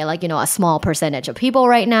practiced by like, you know, a small percentage of people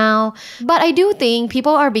right now. But I do think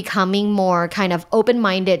people are becoming more kind of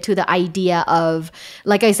open-minded to the idea of,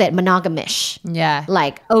 like I said, monogamish. Yeah.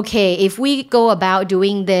 Like, okay, if we go about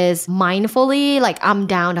doing this mindfully, like I'm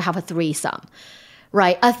down to have a threesome.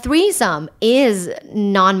 Right. A threesome is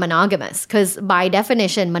non-monogamous because by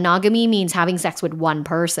definition, monogamy means having sex with one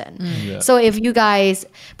person. So if you guys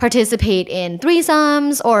participate in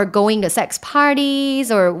threesomes or going to sex parties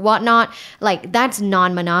or whatnot, like that's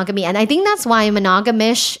non-monogamy. And I think that's why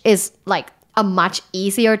monogamish is like a much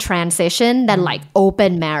easier transition than like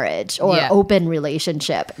open marriage or Yeah. open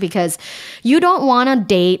relationship because you don't want to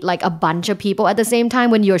date like a bunch of people at the same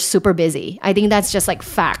time when you're super busy. I think that's just like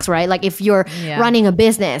facts, right? Like if you're Yeah. running a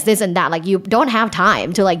business, this and that, like you don't have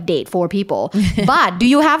time to like date 4 people. But do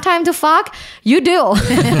you have time to fuck? You do.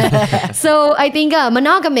 So I think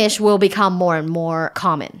monogamish will become more and more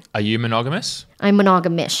common. Are you monogamous? I'm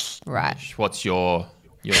monogamish. Right. What's your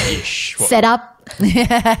ish? What- Set up.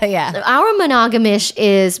 Yeah. Our monogamish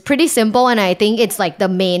is pretty simple, and I think it's like the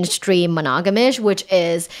mainstream monogamish, which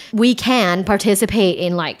is we can participate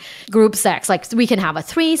in like group sex. Like we can have a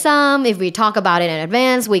threesome. If we talk about it in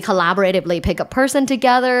advance, we collaboratively pick a person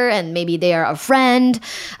together, and maybe they are a friend.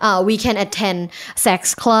 We can attend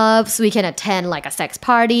sex clubs. We can attend like a sex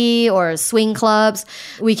party or swing clubs.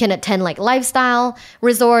 We can attend like lifestyle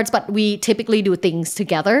resorts, but we typically do things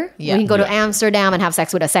together. Yeah. We can go to Amsterdam and have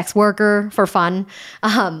sex with a sex worker for fun.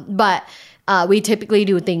 But we typically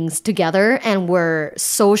do things together and we're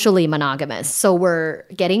socially monogamous. So we're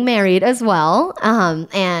getting married as well.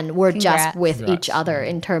 And we're Congrats. just with each other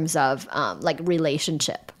in terms of like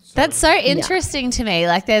relationship. That's so interesting to me.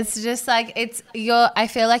 Like there's just like I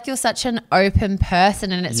feel like you're such an open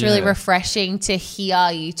person and it's really Yeah. refreshing to hear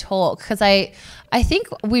you talk because I think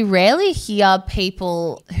we rarely hear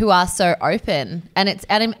people who are so open and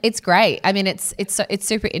it's great. I mean it's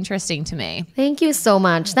super interesting to me. Thank you so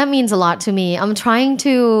much. That means a lot to me. I'm trying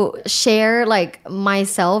to share like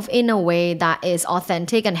myself in a way that is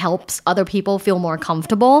authentic and helps other people feel more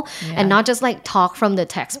comfortable and not just like talk from the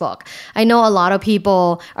textbook. I know a lot of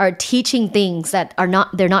people are teaching things that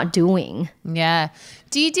they're not doing. Yeah.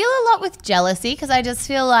 Do you deal a lot with jealousy? Because I just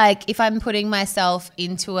feel like if I'm putting myself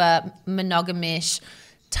into a monogamish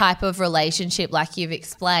type of relationship like you've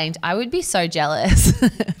explained, I would be so jealous.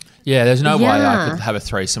 Yeah, there's no way I Yeah. could have a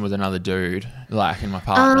threesome with another dude, like in my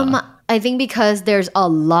partner. I think because there's a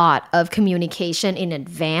lot of communication in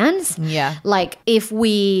advance. Yeah. Like if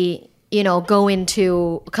we go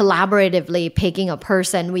into collaboratively picking a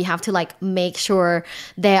person, we have to like make sure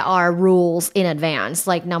there are rules in advance.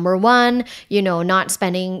 Like number one, not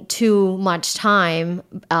spending too much time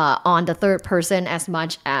on the third person as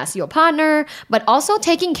much as your partner, but also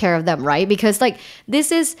taking care of them, right? Because like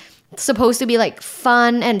this is supposed to be like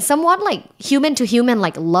fun and somewhat like human to human,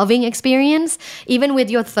 like loving experience, even with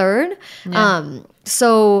your third.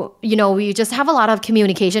 So, we just have a lot of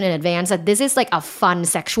communication in advance that this is like a fun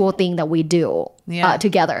sexual thing that we do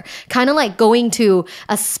together. Kind of like going to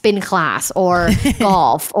a spin class or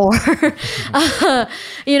golf or,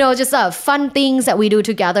 just fun things that we do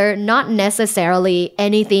together, not necessarily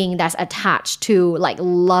anything that's attached to like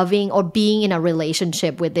loving or being in a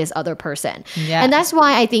relationship with this other person. Yeah. And that's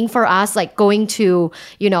why I think for us, like going to,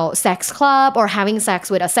 sex club or having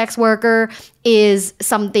sex with a sex worker is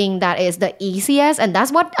something that is the easiest. And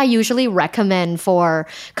that's what I usually recommend for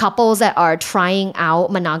couples that are trying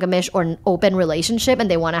out monogamish or an open relationship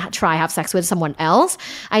and they want to try have sex with someone else.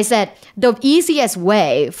 I said the easiest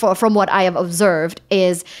way from what I have observed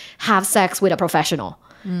is have sex with a professional.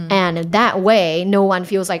 And that way, no one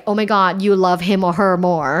feels like, oh my God, you love him or her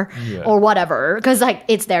more or whatever. Because like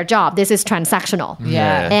it's their job. This is transactional.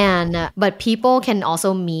 But people can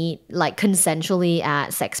also meet like consensually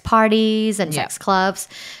at sex parties and sex clubs.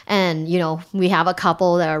 And, we have a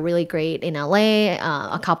couple that are really great in LA,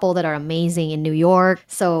 a couple that are amazing in New York.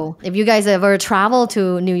 So if you guys ever travel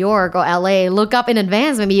to New York or LA, look up in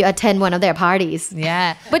advance. Maybe you attend one of their parties.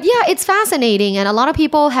 Yeah. But yeah, it's fascinating. And a lot of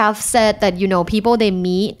people have said that, people they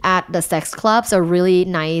meet at the sex clubs are really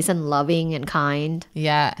nice and loving and kind.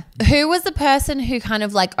 Yeah. Who was the person who kind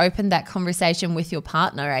of like opened that conversation with your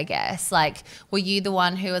partner, I guess? Like, were you the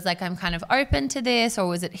one who was like, I'm kind of open to this, or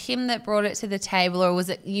was it him that brought it to the table, or was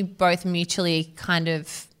it you both mutually kind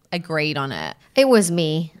of agreed on it? It was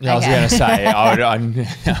me. I was going to say,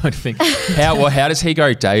 I would think, how does he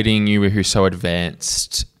go dating you who's so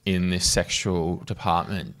advanced in this sexual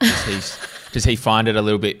department? Does he find it a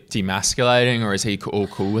little bit demasculating, or is he all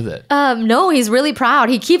cool with it? No, he's really proud.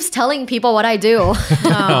 He keeps telling people what I do.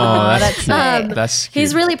 That's sweet. That's cute.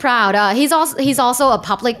 He's really proud. He's also a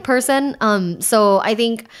public person. So I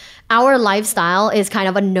think our lifestyle is kind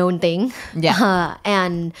of a known thing. Yeah.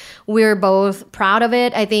 And we're both proud of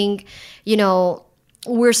it. I think,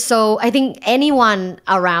 I think anyone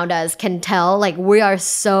around us can tell, like, we are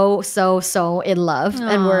so in love.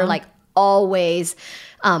 Aww. And we're like always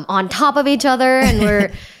on top of each other. And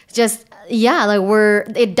we're just,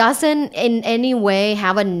 it doesn't in any way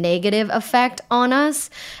have a negative effect on us.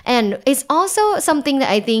 And it's also something that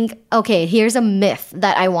I think, okay, here's a myth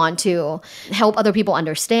that I want to help other people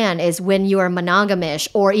understand is when you are monogamish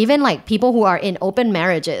or even like people who are in open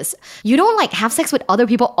marriages, you don't like have sex with other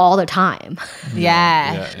people all the time.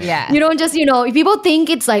 Yeah. You don't just, people think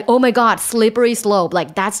it's like, oh my God, slippery slope.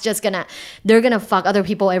 Like that's just they're gonna fuck other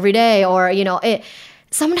people every day. Or,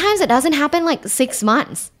 sometimes it doesn't happen like 6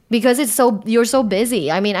 months. Because you're so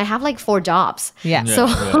busy. I mean, I have like 4 jobs.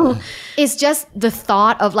 So it's just the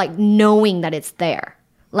thought of like knowing that it's there.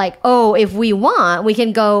 Like, oh, if we want, we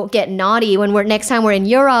can go get naughty. Next time we're in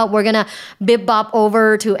Europe, we're gonna bip bop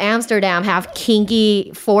over to Amsterdam, have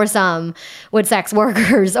kinky foursome with sex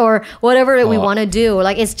workers or whatever we want to do.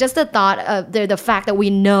 Like, it's just the thought of the fact that we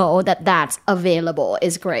know that that's available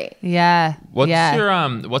is great. Yeah.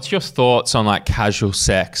 What's your thoughts on like casual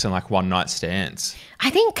sex and like one night stands? I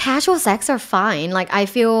think casual sex are fine. Like I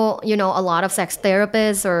feel, a lot of sex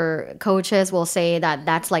therapists or coaches will say that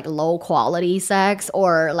that's like low quality sex,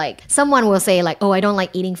 or like someone will say like, oh, I don't like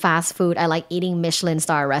eating fast food. I like eating Michelin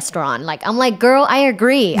star restaurant. Like I'm like, girl, I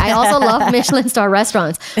agree. I also love Michelin star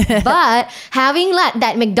restaurants, but having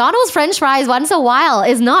that McDonald's French fries once a while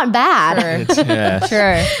is not bad.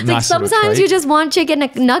 Sure. It's like sometimes you just want chicken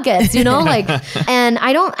nuggets, like, and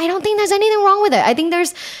I don't think there's anything wrong with it. I think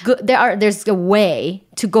there's a way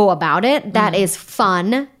to go about it that is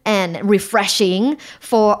fun and refreshing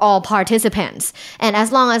for all participants. And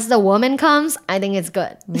as long as the woman comes, I think it's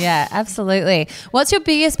good. Yeah, absolutely. What's your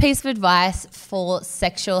biggest piece of advice for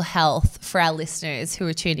sexual health for our listeners who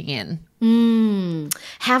are tuning in?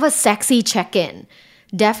 Have a sexy check-in.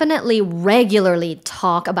 Definitely regularly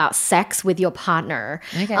talk about sex with your partner.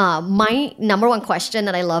 Okay. My number one question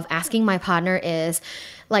that I love asking my partner is,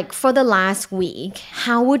 like, for the last week,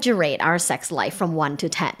 how would you rate our sex life from 1 to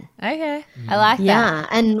 10? Okay. I like that. Yeah.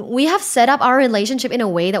 And we have set up our relationship in a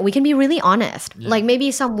way that we can be really honest. Yeah. Like maybe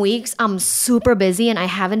some weeks I'm super busy and I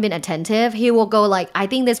haven't been attentive. He will go like, I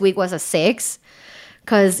think this week was a 6.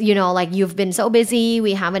 because like you've been so busy,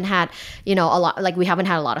 we haven't had a lot, like we haven't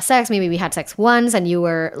had a lot of sex, maybe we had sex once and you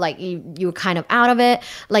were like you were kind of out of it.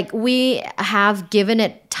 Like we have given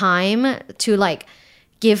it time to like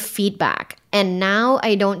give feedback, and now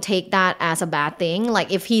I don't take that as a bad thing.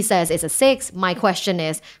 Like if he says it's a 6, my question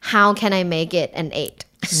is, how can I make it an 8?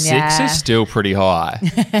 6 is still pretty high.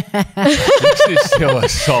 6 is still a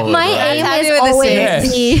solid. My range. aim happy is with the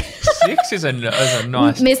always the 6 is a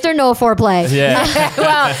nice. Mr. No Foreplay. Yeah.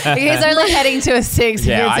 Well, he's only heading to a 6.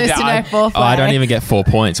 Yeah, It's just no foreplay. I don't even get 4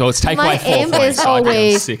 points. Or let's take My away 4 aim points. is so I get a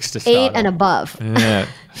always 6 to start 8 and with. above. Yeah.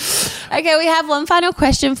 Okay, we have one final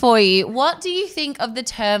question for you. What do you think of the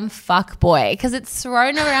term fuckboy? Because it's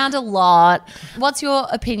thrown around a lot. What's your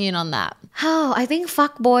opinion on that? Oh, I think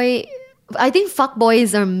fuckboys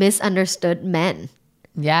are misunderstood men.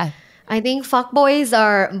 Yeah. I think fuckboys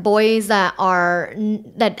are boys that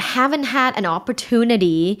haven't had an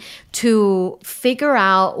opportunity to figure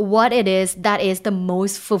out what it is that is the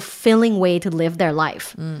most fulfilling way to live their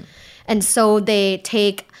life. And so they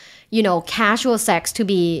take, casual sex to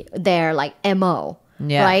be their like MO.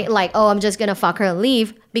 Yeah. Right? Like, oh, I'm just gonna fuck her and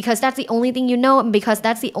leave because that's the only thing you know, and because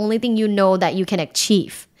that's the only thing you know that you can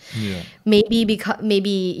achieve. Yeah. Maybe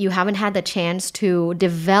you haven't had the chance to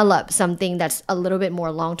develop something that's a little bit more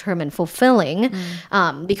long-term and fulfilling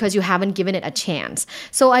because you haven't given it a chance.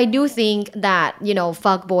 So I do think that,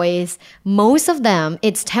 fuckboys, most of them,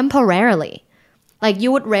 it's temporarily. Like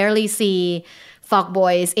you would rarely see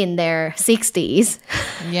fuckboys in their 60s.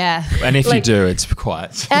 Yeah. And if you do, it's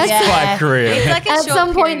quite Yeah. grim. It's like a At short some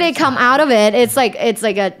point period they of come time. out of it.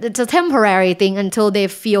 It's a temporary thing until they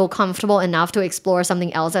feel comfortable enough to explore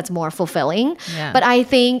something else that's more fulfilling. Yeah. But I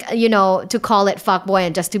think, to call it fuckboy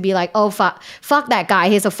and just to be like, oh fuck that guy,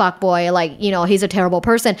 he's a fuckboy, like, he's a terrible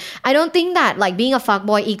person. I don't think that like being a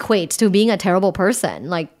fuckboy equates to being a terrible person.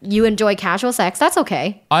 Like you enjoy casual sex, that's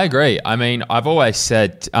okay. I agree. I mean, I've always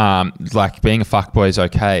said, like, being a fuckboy is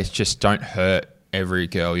okay. It's just don't hurt every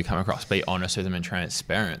girl you come across. Be honest with them and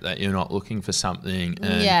transparent that you're not looking for something.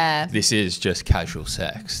 And this is just casual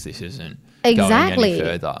sex. This isn't Exactly. going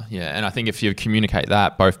any further. Yeah, and I think if you communicate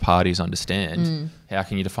that, both parties understand. How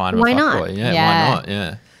can you define Why a not? fuckboy? Yeah, Yeah. why not?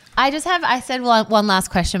 Yeah. I said one last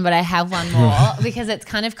question, but I have one more because it's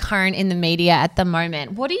kind of current in the media at the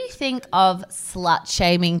moment. What do you think of slut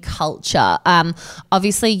shaming culture?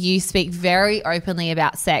 Obviously, you speak very openly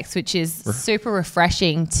about sex, which is super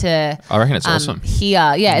refreshing to I reckon it's awesome.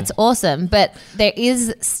 hear. Yeah, it's awesome. But there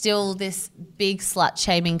is still this big slut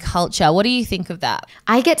shaming culture. What do you think of that?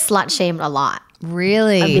 I get slut shamed a lot.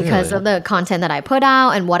 Really? Because of the content that I put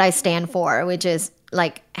out and what I stand for, which is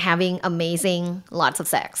like having amazing lots of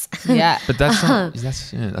sex. Yeah. But that's not,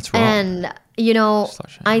 that's wrong. And Slut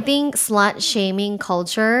shaming. I think slut shaming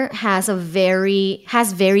culture has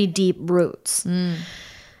very deep roots.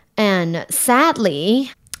 And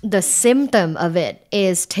sadly, the symptom of it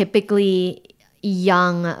is typically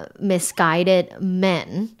young, misguided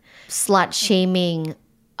men slut shaming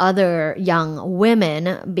other young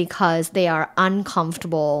women because they are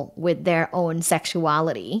uncomfortable with their own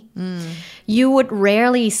sexuality. You would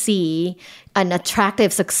rarely see an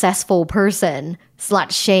attractive, successful person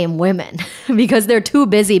slut shame women because they're too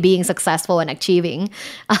busy being successful and achieving.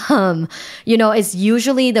 It's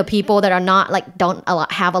usually the people that are not like don't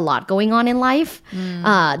have a lot going on in life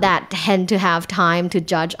that tend to have time to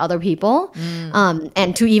judge other people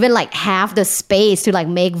and to even like have the space to like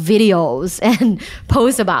make videos and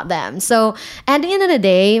post about them. So at the end of the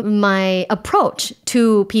day, my approach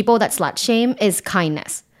to people that slut shame is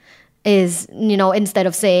kindness. Is, instead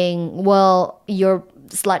of saying, well, you're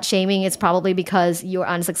slut shaming, it's probably because you're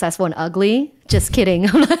unsuccessful and ugly. Just kidding.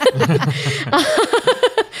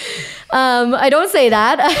 I don't say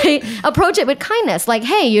that. I approach it with kindness. Like,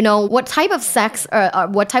 hey, what type of sex or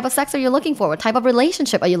what type of sex are you looking for? What type of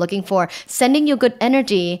relationship are you looking for? Sending you good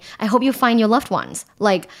energy. I hope you find your loved ones.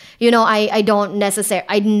 Like,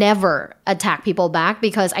 I never attack people back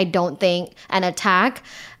because I don't think an attack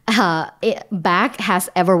back has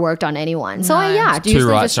ever worked on anyone. So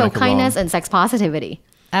usually just show kindness and sex positivity.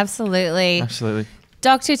 Absolutely. Absolutely.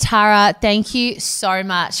 Dr. Tara, thank you so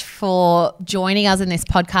much for joining us in this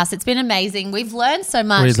podcast. It's been amazing. We've learned so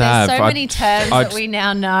much. There's so many terms that we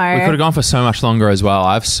now know. We could have gone for so much longer as well.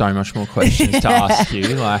 I have so much more questions to ask you.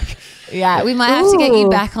 Like, yeah, we might have to get you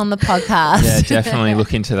back on the podcast. yeah, definitely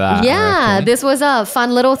look into that. I Yeah, reckon. this was a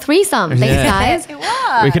fun little threesome. Thanks, guys. It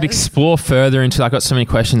was. We could explore further into. I got so many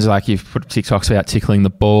questions. Like you've put TikToks about tickling the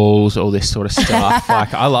balls, all this sort of stuff.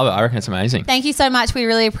 Like I love it. I reckon it's amazing. Thank you so much. We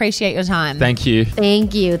really appreciate your time. Thank you.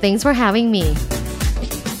 Thank you. Thanks for having me.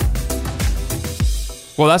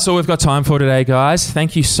 Well, that's all we've got time for today, guys.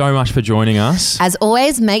 Thank you so much for joining us. As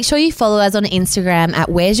always, make sure you follow us on Instagram at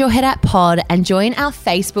Where's Your Head At Pod and join our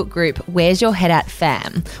Facebook group, Where's Your Head At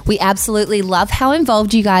Fam. We absolutely love how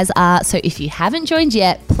involved you guys are, so if you haven't joined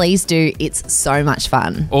yet, please do. It's so much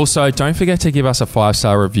fun. Also, don't forget to give us a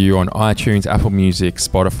 5-star review on iTunes, Apple Music,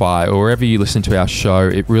 Spotify, or wherever you listen to our show.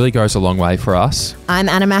 It really goes a long way for us. I'm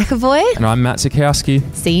Anna McAvoy. And I'm Matt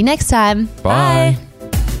Zukowski. See you next time. Bye. Bye.